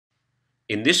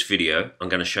In this video, I'm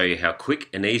going to show you how quick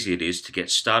and easy it is to get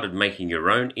started making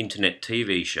your own internet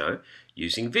TV show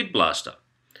using Vidblaster.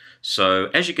 So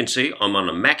as you can see, I'm on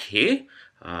a Mac here.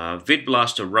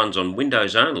 Vidblaster runs on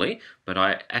Windows only, but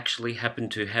I actually happen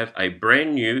to have a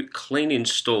brand new clean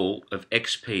install of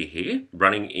XP here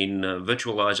running in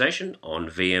virtualization on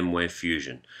VMware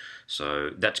Fusion. So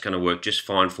that's going to work just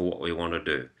fine for what we want to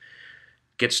do.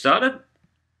 Get started.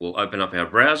 We'll open up our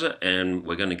browser and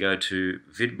we're going to go to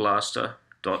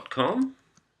vidblaster.com.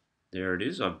 There it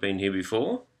is. I've been here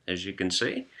before, as you can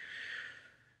see.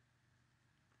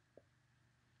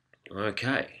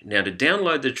 Okay, now to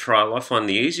download the trial, I find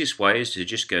the easiest way is to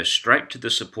just go straight to the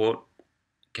support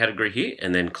category here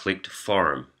and then click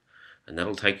forum. And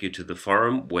that'll take you to the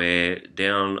forum where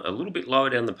down a little bit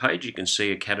lower down the page you can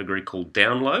see a category called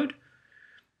download.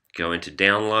 Go into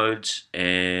downloads,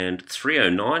 and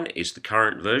 309 is the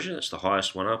current version. It's the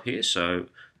highest one up here, so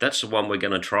that's the one we're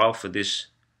going to trial for this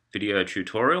video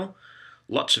tutorial.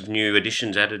 Lots of new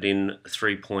additions added in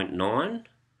 3.9.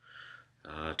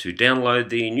 To download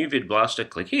the new Vidblaster,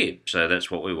 click here. So that's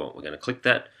what we want. We're going to click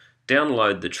that,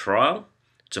 download the trial.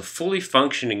 It's a fully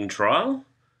functioning trial,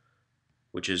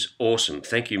 which is awesome.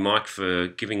 Thank you, Mike, for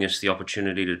giving us the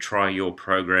opportunity to try your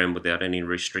program without any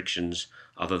restrictions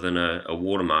other than a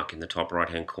watermark in the top right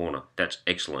hand corner. That's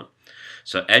excellent.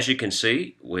 So as you can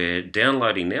see, we're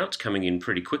downloading now. It's coming in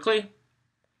pretty quickly.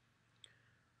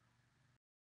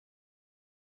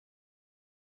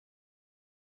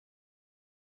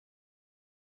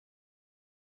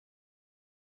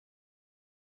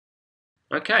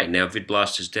 Okay, now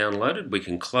Vidblaster is downloaded. We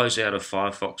can close out of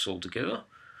Firefox altogether.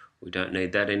 We don't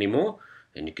need that anymore.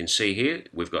 And you can see here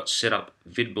we've got set up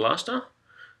Vidblaster.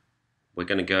 We're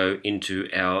going to go into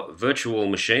our virtual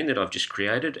machine that I've just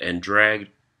created and drag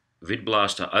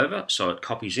Vidblaster over so it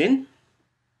copies in.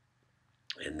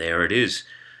 And there it is.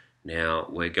 Now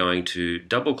we're going to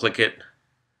double click it.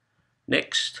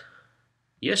 Next.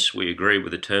 Yes, we agree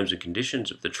with the terms and conditions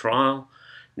of the trial.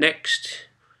 Next.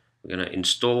 We're going to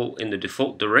install in the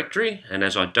default directory, and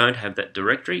as I don't have that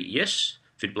directory, yes,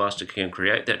 Vidblaster can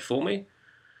create that for me.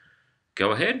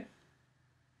 Go ahead.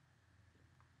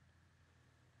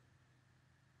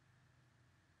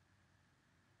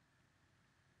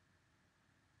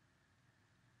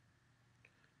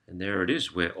 And there it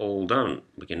is, we're all done.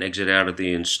 We can exit out of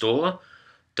the installer,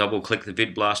 double click the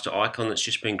Vidblaster icon that's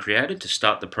just been created to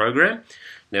start the program.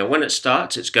 Now when it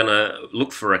starts, it's going to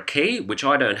look for a key, which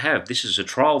I don't have. This is a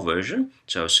trial version,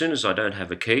 so as soon as I don't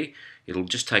have a key, it'll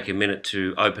just take a minute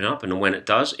to open up, and when it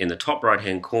does, in the top right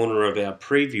hand corner of our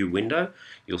preview window,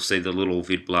 you'll see the little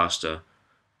Vidblaster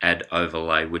add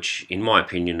overlay, which in my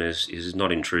opinion is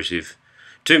not intrusive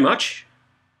too much,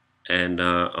 and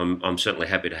I'm certainly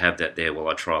happy to have that there while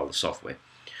I trial the software.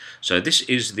 So this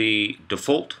is the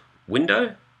default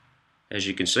window. As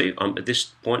you can see, at this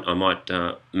point I might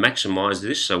maximize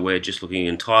this so we're just looking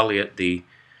entirely at the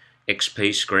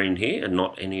XP screen here and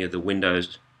not any of the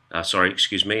Windows,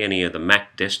 any of the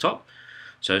Mac desktop.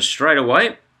 So straight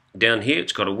away down here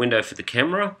it's got a window for the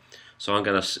camera, so I'm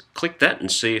going to click that and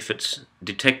see if it's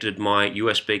detected my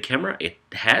USB camera. It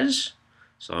has,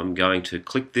 so I'm going to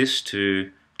click this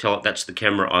to tell it that's the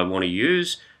camera I want to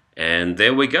use, and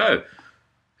there we go.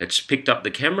 It's picked up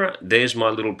the camera. There's my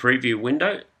little preview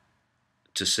window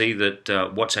to see that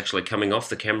what's actually coming off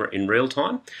the camera in real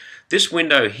time. This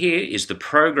window here is the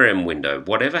program window.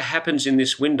 Whatever happens in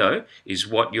this window is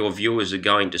what your viewers are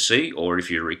going to see, or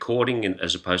if you're recording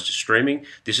as opposed to streaming,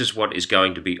 this is what is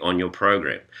going to be on your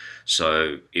program.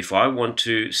 So if I want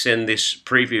to send this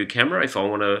preview camera, if I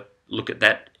want to look at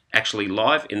that actually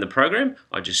live in the program,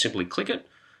 I just simply click it,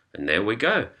 and there we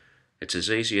go. It's as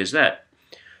easy as that.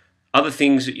 Other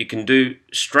things that you can do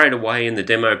straight away in the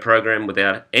demo program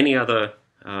without any other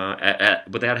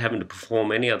without having to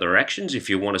perform any other actions. If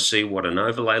you want to see what an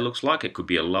overlay looks like, it could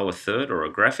be a lower third or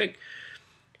a graphic.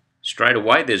 Straight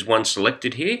away there's one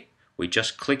selected here. We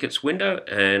just click its window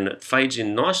and it fades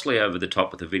in nicely over the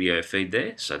top of the video feed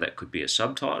there, so that could be a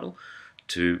subtitle.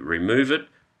 To remove it,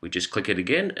 we just click it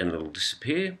again and it'll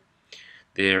disappear.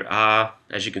 There are,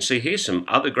 as you can see here, some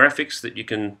other graphics that you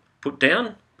can put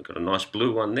down. We've got a nice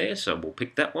blue one there, so we'll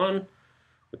pick that one,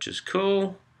 which is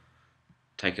cool.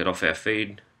 Take it off our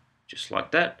feed, just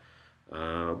like that.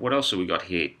 What else have we got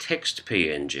here? Text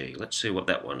PNG. Let's see what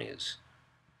that one is.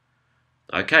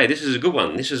 Okay, this is a good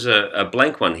one. This is a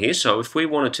blank one here, so if we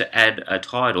wanted to add a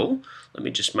title, let me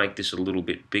just make this a little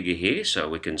bit bigger here so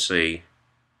we can see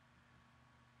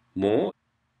more.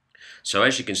 So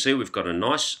as you can see, we've got a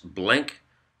nice blank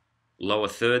lower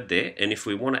third there, and if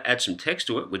we want to add some text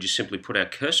to it, we just simply put our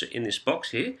cursor in this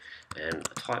box here and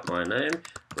type my name,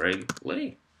 Greg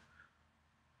Lee.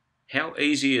 How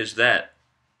easy is that?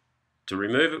 To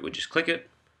remove it, we just click it.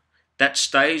 That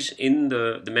stays in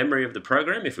the memory of the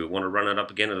program. If we want to run it up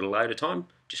again at a later time,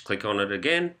 just click on it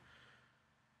again.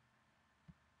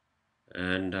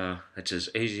 And it's as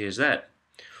easy as that.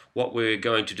 What we're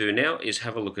going to do now is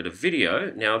have a look at a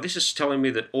video. Now this is telling me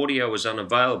that audio is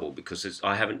unavailable because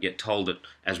I haven't yet told it,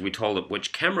 as we told it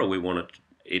which camera we want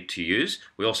it to use,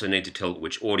 we also need to tell it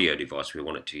which audio device we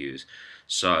want it to use.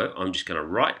 So I'm just going to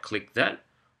right click that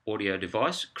audio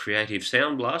device, Creative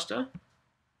Sound Blaster.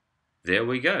 There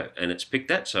we go, and it's picked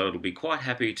that, so it'll be quite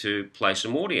happy to play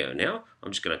some audio. Now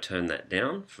I'm just going to turn that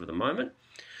down for the moment.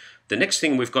 The next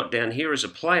thing we've got down here is a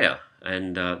player,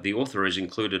 and the author has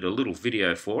included a little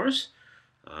video for us.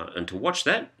 And to watch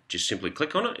that, just simply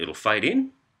click on it. It'll fade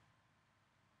in.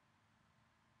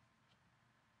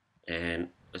 And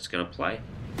it's going to play.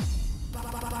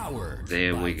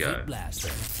 There we go.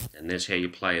 And there's how you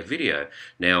play a video.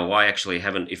 Now, I actually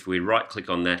haven't, if we right click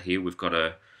on that here, we've got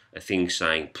a thing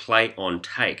saying play on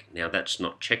take. Now, that's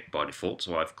not checked by default,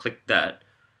 so I've clicked that.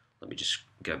 Let me just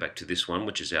go back to this one,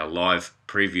 which is our live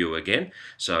preview again.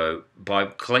 So by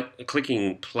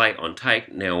clicking play on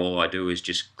take, now all I do is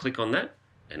just click on that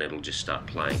and it'll just start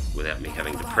playing without me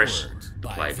having to press the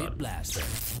play button.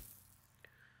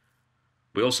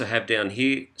 We also have down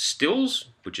here stills,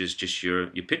 which is just your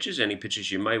pictures, any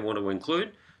pictures you may want to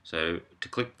include. So to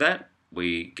click that,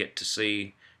 we get to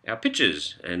see our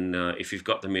pictures, and if you've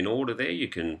got them in order there, you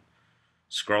can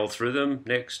scroll through them,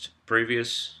 next,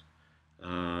 previous,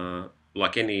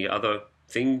 like any other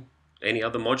thing, any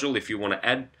other module. If you want to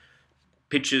add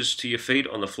pictures to your feed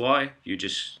on the fly, you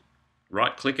just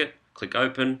right click it, click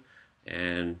open,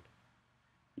 and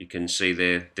you can see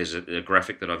there's a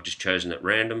graphic that I've just chosen at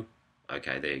random.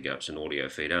 Okay, there you go, it's an audio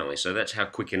feed only. So that's how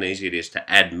quick and easy it is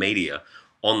to add media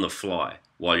on the fly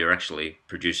while you're actually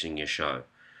producing your show.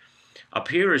 Up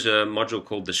here is a module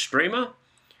called the Streamer.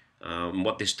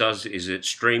 What this does is it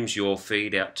streams your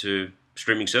feed out to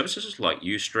streaming services like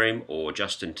Ustream or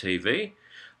Justin TV.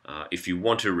 If you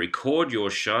want to record your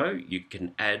show, you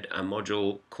can add a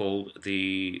module called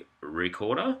the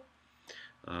Recorder,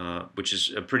 which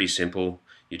is pretty simple.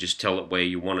 You just tell it where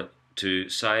you want it to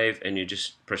save, and you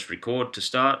just press record to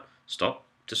start, stop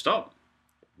to stop.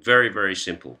 Very, very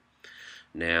simple.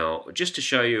 Now, just to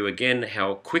show you again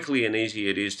how quickly and easy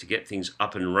it is to get things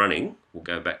up and running, we'll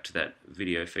go back to that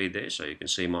video feed there so you can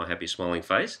see my happy smiling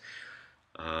face.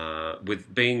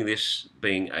 With this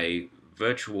being a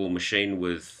virtual machine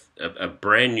with a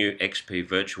brand new XP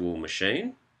virtual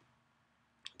machine,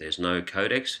 there's no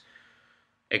codecs.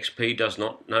 XP does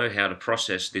not know how to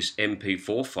process this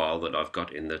MP4 file that I've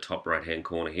got in the top right hand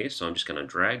corner here, so I'm just going to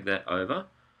drag that over,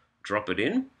 drop it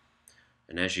in,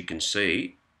 and as you can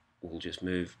see, we'll just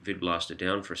move Vidblaster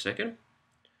down for a second.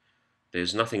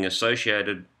 There's nothing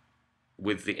associated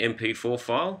with the MP4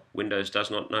 file. Windows does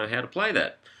not know how to play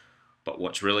that. But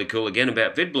what's really cool again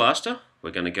about Vidblaster,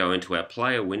 we're going to go into our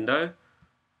player window,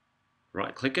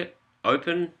 right click it,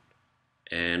 open,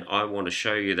 and I want to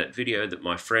show you that video that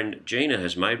my friend Gina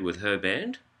has made with her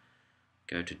band.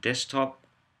 Go to desktop,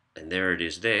 and there it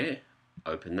is there.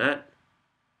 Open that.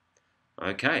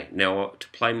 Okay, now to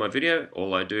play my video,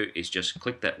 all I do is just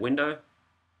click that window,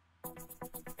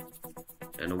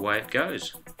 and away it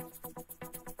goes.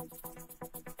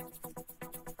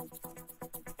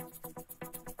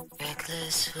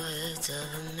 Reckless words of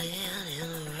a man in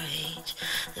a rage,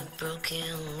 the broken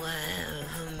wire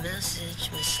of a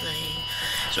message mislaid.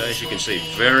 So as you can see,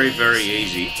 very, very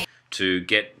easy to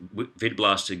get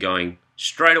Vidblaster going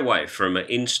straight away from an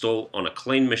install on a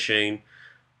clean machine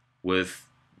with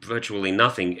virtually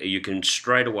nothing. You can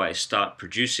straight away start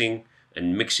producing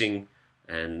and mixing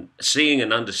and seeing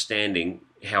and understanding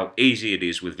how easy it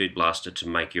is with Vidblaster to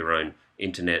make your own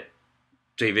internet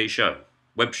TV show,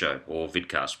 web show, or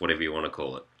vidcast, whatever you want to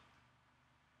call it.